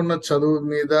చదువుకున్న చదువు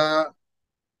మీద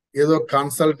ఏదో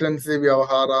కన్సల్టెన్సీ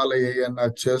వ్యవహారాలు ఏమన్నా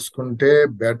చేసుకుంటే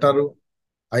బెటరు.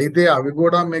 అయితే అవి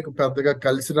కూడా మీకు పెద్దగా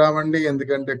కలిసి రావండి.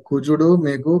 ఎందుకంటే కుజుడు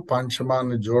మీకు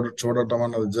పంచమాన్ని చూడటం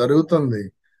అన్నది జరుగుతుంది.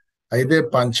 అయితే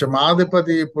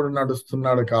పంచమాధిపతి ఇప్పుడు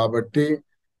నడుస్తున్నాడు కాబట్టి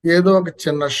ఏదో ఒక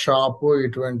చిన్న షాపు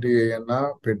ఇటువంటి ఏమైనా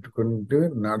పెట్టుకుంటూ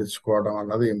నడుచుకోవడం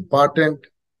అన్నది ఇంపార్టెంట్.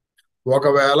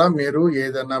 ఒకవేళ మీరు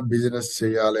ఏదైనా బిజినెస్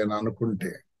చేయాలి అని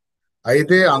అనుకుంటే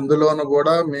అయితే అందులోను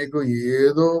కూడా మీకు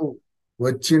ఏదో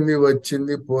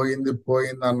వచ్చింది పోయింది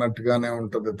పోయింది అన్నట్టుగానే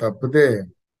ఉంటది తప్పితే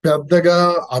పెద్దగా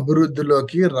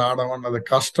అభివృద్ధిలోకి రావడం అన్నది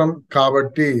కష్టం.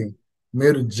 కాబట్టి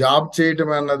మీరు జాబ్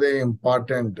చేయటం అన్నది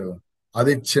ఇంపార్టెంట్.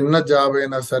 అది చిన్న జాబ్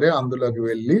అయినా సరే అందులోకి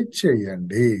వెళ్ళి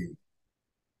చేయండి.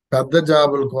 పెద్ద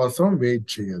జాబుల కోసం వెయిట్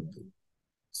చేయొద్దు.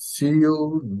 See you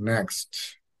next.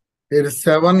 మీరు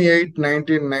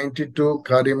 7/8/1992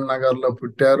 కరీంనగర్ లో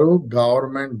పుట్టారు.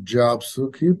 గవర్నమెంట్ జాబ్స్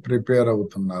కి ప్రిపేర్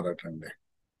అవుతున్నారటండి.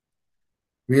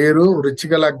 వీరు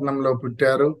వృశ్చిక లగ్నంలో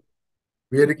పుట్టారు.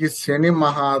 వీరికి శని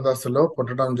మహాదశలో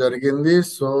పుట్టడం జరిగింది.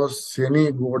 సో శని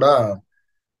కూడా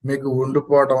మీకు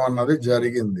ఉండిపోవడం అన్నది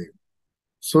జరిగింది.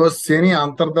 సో శని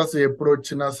అంతర్దశ ఎప్పుడు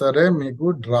వచ్చినా సరే మీకు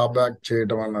డ్రాబ్యాక్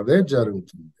చేయడం అన్నదే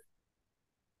జరుగుతుంది.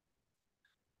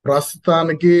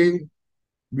 ప్రస్తుతానికి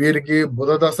వీరికి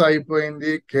బుధ దశ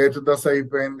అయిపోయింది, కేతు దశ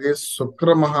అయిపోయింది, శుక్ర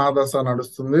మహాదశ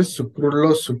నడుస్తుంది.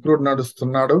 శుక్రుడు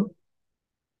నడుస్తున్నాడు.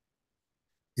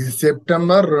 ఇది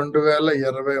సెప్టెంబర్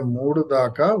 2023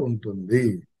 దాకా ఉంటుంది.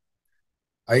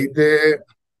 అయితే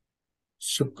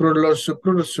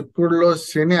శుక్రుడిలో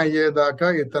శని అయ్యేదాకా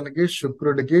ఇతనికి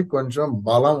శుక్రుడికి కొంచెం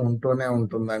బలం ఉంటూనే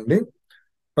ఉంటుందండి.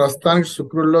 ప్రస్తుతానికి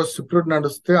శుక్రుడు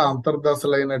నడిస్తే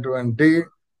అంతర్దశలైనటువంటి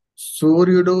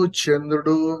సూర్యుడు,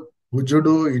 చంద్రుడు,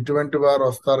 కుజుడు ఇటువంటి వారు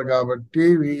వస్తారు కాబట్టి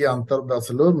ఈ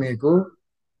అంతర్దశలు మీకు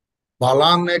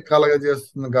బలాన్నే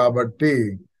కలగజేస్తుంది. కాబట్టి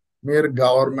మీరు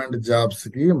గవర్నమెంట్ జాబ్స్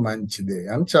కి మంచిదే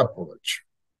అని చెప్పవచ్చు.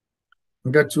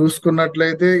 ఇంకా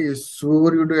చూసుకున్నట్లయితే ఈ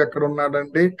సూర్యుడు ఎక్కడ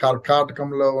ఉన్నాడండి?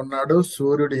 కర్కాటకంలో ఉన్నాడు.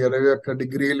 సూర్యుడు 21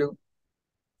 డిగ్రీలు,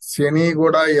 శని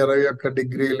కూడా 21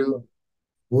 డిగ్రీలు,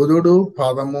 బుధుడు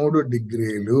 13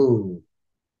 డిగ్రీలు.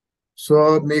 సో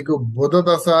మీకు బుధ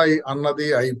దశ అన్నది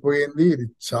అయిపోయింది. ఇది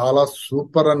చాలా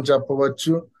సూపర్ అని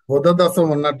చెప్పవచ్చు. బుధ దశ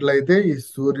ఉన్నట్లయితే ఈ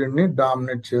సూర్యుడిని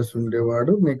డామినేట్ చేసి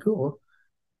ఉండేవాడు. మీకు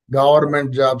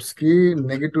గవర్నమెంట్ జాబ్స్ కి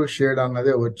నెగిటివ్ షేడ్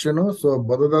అన్నదే వచ్చును. సో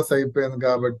బుధ దశ అయిపోయింది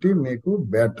కాబట్టి మీకు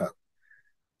బెటర్.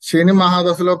 శని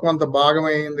మహాదశలో కొంత భాగం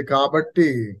అయింది కాబట్టి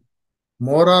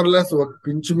మోరార్లెస్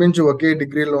ఇంచుమించు ఒకే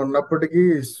డిగ్రీలో ఉన్నప్పటికీ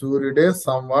సూర్యుడే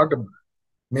సమ్వాట్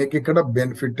మీకు ఇక్కడ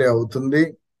బెనిఫిట్ అవుతుంది.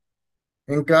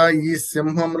 ఇంకా ఈ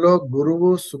సింహంలో గురువు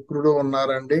శుక్రుడు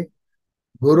ఉన్నారండి.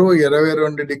 గురువు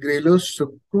 22 డిగ్రీలు,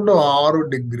 శుక్రుడు 6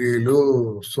 డిగ్రీలు.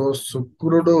 సో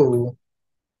శుక్రుడు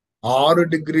 6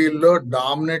 డిగ్రీల్లో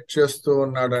డామినేట్ చేస్తూ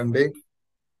ఉన్నాడండి.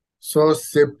 సో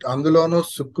అందులోనూ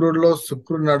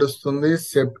శుక్రుడు నడుస్తుంది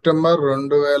సెప్టెంబర్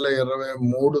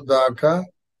 2023 దాకా.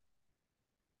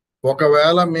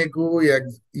 ఒకవేళ మీకు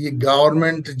ఈ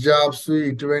గవర్నమెంట్ జాబ్స్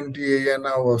ఇటువంటి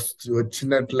ఏమైనా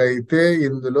వచ్చినట్లయితే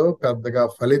ఇందులో పెద్దగా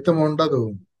ఫలితం ఉండదు.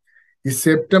 ఈ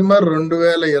సెప్టెంబర్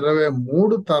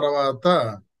 2023 తర్వాత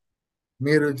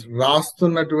మీరు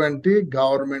రాస్తున్నటువంటి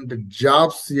గవర్నమెంట్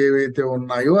జాబ్స్ ఏవైతే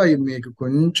ఉన్నాయో అవి మీకు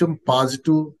కొంచెం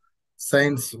పాజిటివ్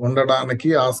సైన్స్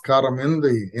ఉండడానికి ఆస్కారం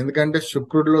ఉంది. ఎందుకంటే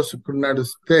శుక్రుడు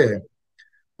నడిస్తే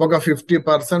ఒక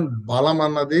 50% బలం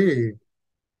అన్నది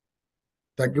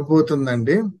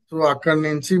తగ్గిపోతుందండి. సో అక్కడి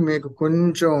నుంచి మీకు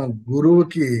కొంచెం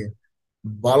గురువుకి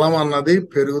బలం అన్నది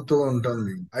పెరుగుతూ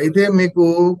ఉంటుంది. అయితే మీకు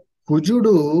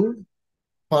కుజుడు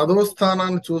 10వ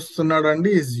స్థానాన్ని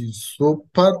చూస్తున్నాడండి.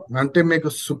 సూపర్. అంటే మీకు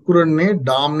శుక్రుడిని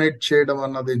డామినేట్ చేయడం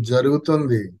అన్నది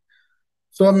జరుగుతుంది.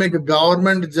 సో మీకు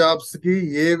గవర్నమెంట్ జాబ్స్ కి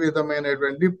ఏ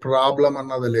విధమైనటువంటి ప్రాబ్లం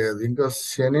అన్నది లేదు. ఇంకా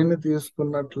శనిని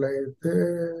తీసుకున్నట్లయితే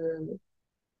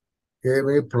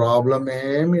ఏమీ ప్రాబ్లం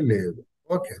ఏమీ లేదు.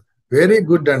 ఓకే, వెరీ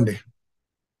గుడ్ అండి,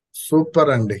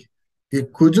 సూపర్ అండి. ఈ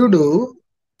కుజుడు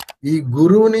ఈ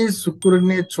గురువుని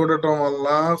శుక్రుడిని చూడటం వల్ల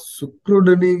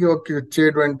శుక్రుడిని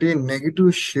వచ్చేటువంటి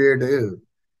నెగిటివ్ షేడ్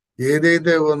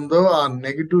ఏదైతే ఉందో ఆ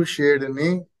నెగిటివ్ షేడ్ ని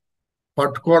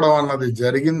పట్టుకోవడం అన్నది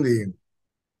జరిగింది.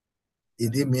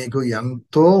 ఇది మీకు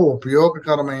ఎంతో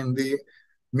ఉపయోగకరమైంది.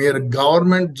 మీరు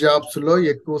గవర్నమెంట్ జాబ్స్ లో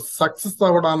ఎక్కువ సక్సెస్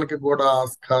అవ్వడానికి కూడా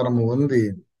ఆస్కారం ఉంది.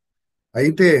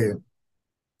 అయితే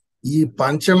ఈ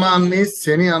పంచమాన్ని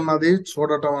శని అన్నది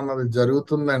చూడటం అన్నది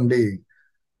జరుగుతుందండి.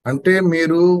 అంటే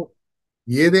మీరు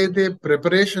ఏదైతే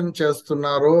ప్రిపరేషన్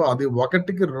చేస్తున్నారో అది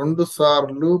 1-2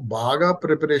 సార్లు బాగా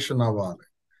ప్రిపరేషన్ అవ్వాలి.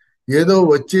 ఏదో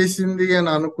వచ్చేసింది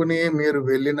అని అనుకుని మీరు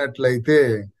వెళ్ళినట్లయితే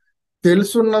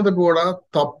తెలుసున్నది కూడా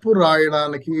తప్పు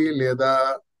రాయడానికి లేదా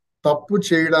తప్పు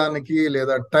చేయడానికి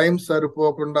లేదా టైం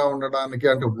సరిపోకుండా ఉండడానికి,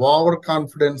 అంటే ఓవర్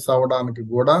కాన్ఫిడెన్స్ అవ్వడానికి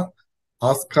కూడా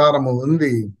ఆస్కారం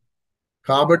ఉంది.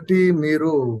 కాబట్టి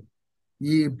మీరు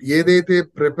ఈ ఏదైతే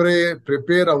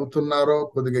ప్రిపేర్ అవుతున్నారో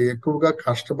కొద్దిగా ఎక్కువగా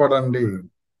కష్టపడండి.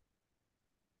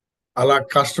 అలా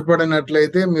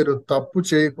కష్టపడినట్లయితే మీరు తప్పు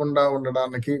చేయకుండా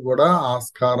ఉండడానికి కూడా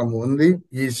ఆస్కారం ఉంది.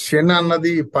 ఈ శని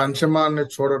అన్నది ఈ పంచమాన్ని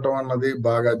చూడటం అన్నది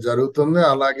బాగా జరుగుతుంది.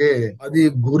 అలాగే అది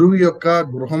గురువు యొక్క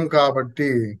గృహం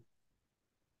కాబట్టి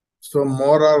సో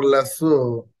మోర్ ఆర్ లెస్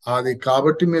అది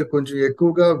కాబట్టి మీరు కొంచెం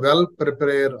ఎక్కువగా వెల్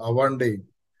ప్రిపేర్ అవ్వండి.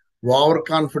 ఓవర్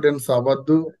కాన్ఫిడెన్స్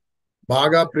అవ్వద్దు.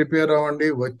 బాగా ప్రిపేర్ అవ్వండి.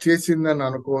 వచ్చేసిందని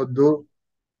అనుకోవద్దు.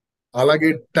 అలాగే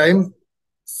టైం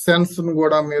సెన్స్ ను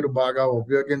కూడా మీరు బాగా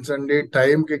ఉపయోగించండి.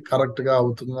 టైంకి కరెక్ట్ గా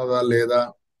అవుతున్నదా లేదా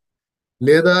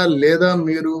లేదా లేదా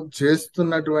మీరు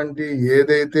చేస్తున్నటువంటి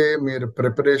ఏదైతే మీరు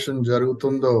ప్రిపరేషన్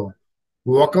జరుగుతుందో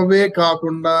ఒక వే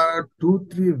కాకుండా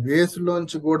 2-3 వేస్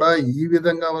లోంచి కూడా ఈ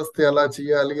విధంగా వస్తే ఎలా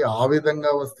చేయాలి, ఆ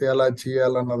విధంగా వస్తే ఎలా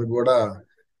చేయాలి అన్నది కూడా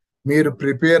మీరు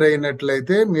ప్రిపేర్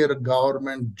అయినట్లయితే మీరు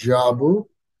గవర్నమెంట్ జాబు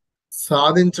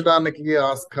సాధించడానికి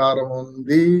ఆస్కారం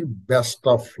ఉంది. బెస్ట్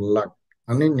ఆఫ్ లక్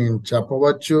అని నేను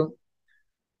చెప్పవచ్చు.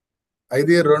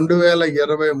 అయితే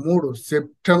 2023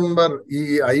 సెప్టెంబర్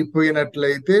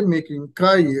అయిపోయినట్లయితే మీకు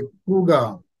ఇంకా ఎక్కువగా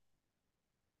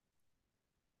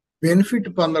బెనిఫిట్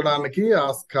పొందడానికి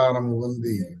ఆస్కారం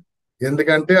ఉంది.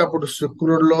 ఎందుకంటే అప్పుడు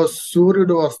శుక్రుడిలో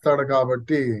సూర్యుడు వస్తాడు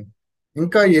కాబట్టి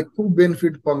ఇంకా ఎక్కువ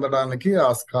బెనిఫిట్ పొందడానికి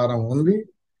ఆస్కారం ఉంది.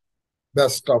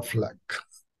 Best of luck.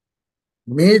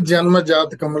 మీ జన్మ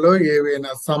జాతకంలో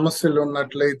ఏవైనా సమస్యలు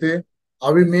ఉన్నట్లయితే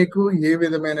అవి మీకు ఏ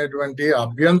విధమైనటువంటి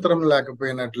అభ్యంతరం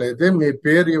లేకపోయినట్లయితే మీ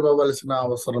పేరు ఇవ్వవలసిన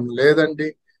అవసరం లేదండి.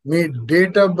 మీ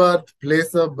date of birth,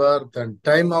 place of birth and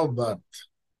time of birth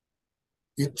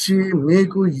ఇచ్చి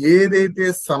మీకు ఏదైతే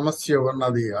సమస్య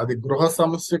ఉన్నది, అది గృహ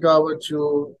సమస్య కావచ్చు,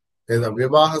 లేదా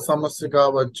వివాహ సమస్య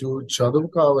కావచ్చు, చదువు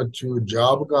కావచ్చు,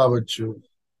 జాబ్ కావచ్చు,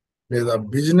 లేదా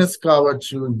బిజినెస్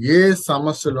కావచ్చు, ఏ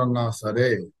సమస్యలు ఉన్నా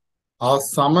సరే ఆ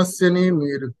సమస్యని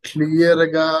మీరు క్లియర్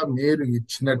గా మీరు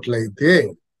ఇచ్చినట్లయితే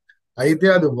అయితే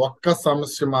అది ఒక్క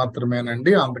సమస్య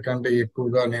మాత్రమేనండి. అంతకంటే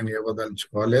ఎక్కువగా నేను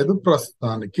ఇవ్వదలుచుకోలేదు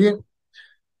ప్రస్తుతానికి.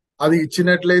 అది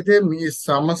ఇచ్చినట్లయితే మీ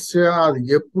సమస్య అది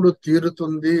ఎప్పుడు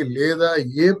తీరుతుంది లేదా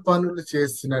ఏ పనులు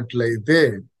చేసినట్లయితే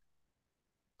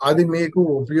అది మీకు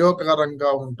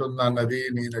ఉపయోగకరంగా ఉంటుంది అన్నది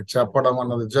నేను చెప్పడం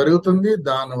అన్నది జరుగుతుంది.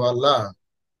 దానివల్ల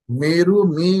మీరు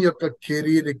మీ యొక్క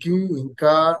కెరీర్ కి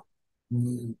ఇంకా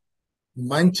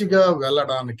మంచిగా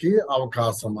వెళ్ళడానికి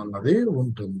అవకాశం అన్నది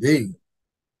ఉంటుంది.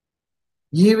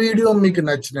 ఈ వీడియో మీకు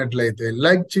నచ్చినట్లయితే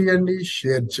లైక్ చేయండి,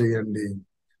 షేర్ చేయండి.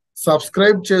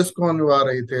 సబ్స్క్రైబ్ చేసుకోని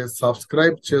వారైతే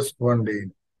సబ్స్క్రైబ్ చేసుకోండి.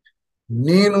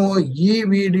 నేను ఈ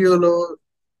వీడియోలో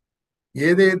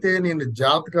ఏదైతే నేను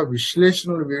జాతక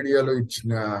విశ్లేషణ వీడియోలో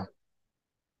ఇచ్చిన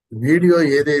వీడియో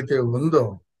ఏదైతే ఉందో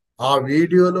ఆ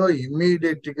వీడియోలో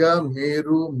ఇమ్మీడియట్ గా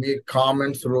మీరు మీ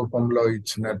కామెంట్స్ రూపంలో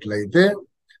ఇచ్చినట్లయితే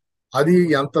అది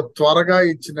ఎంత త్వరగా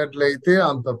ఇచ్చినట్లయితే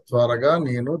అంత త్వరగా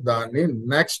నేను దాన్ని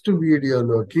నెక్స్ట్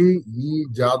వీడియోలోకి ఈ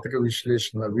జాతక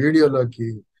విశ్లేషణ వీడియోలోకి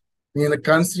నేను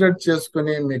కన్సిడర్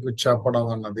చేసుకుని మీకు చెప్పడం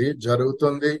అన్నది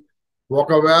జరుగుతుంది.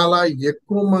 ఒకవేళ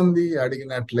ఎక్కువ మంది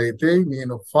అడిగినట్లయితే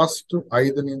నేను ఫస్ట్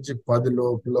 5-10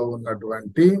 లోపులో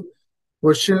ఉన్నటువంటి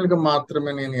క్వశ్చన్లకు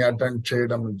మాత్రమే నేను అటెండ్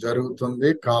చేయడం జరుగుతుంది.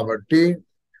 కాబట్టి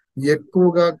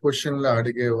ఎక్కువగా క్వశ్చన్లు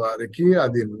అడిగే వారికి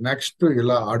అది నెక్స్ట్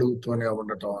ఇలా అడుగుతూనే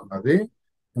ఉండటం అన్నది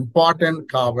ఇంపార్టెంట్.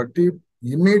 కాబట్టి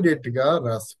ఇమీడియట్ గా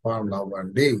రెస్పాండ్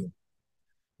అవ్వండి.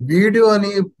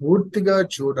 వీడియోని పూర్తిగా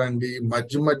చూడండి,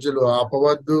 మధ్య మధ్యలో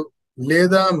ఆపవద్దు.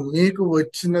 లేదా మీకు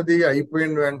వచ్చినది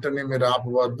అయిపోయిన వెంటనే మీరు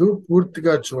ఆపవద్దు,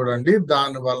 పూర్తిగా చూడండి.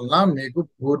 దాని వలన మీకు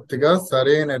పూర్తిగా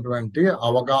సరైనటువంటి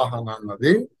అవగాహన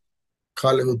అన్నది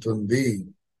కలుగుతుంది.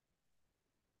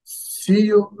 See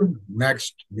you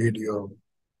next video.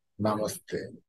 Namaste.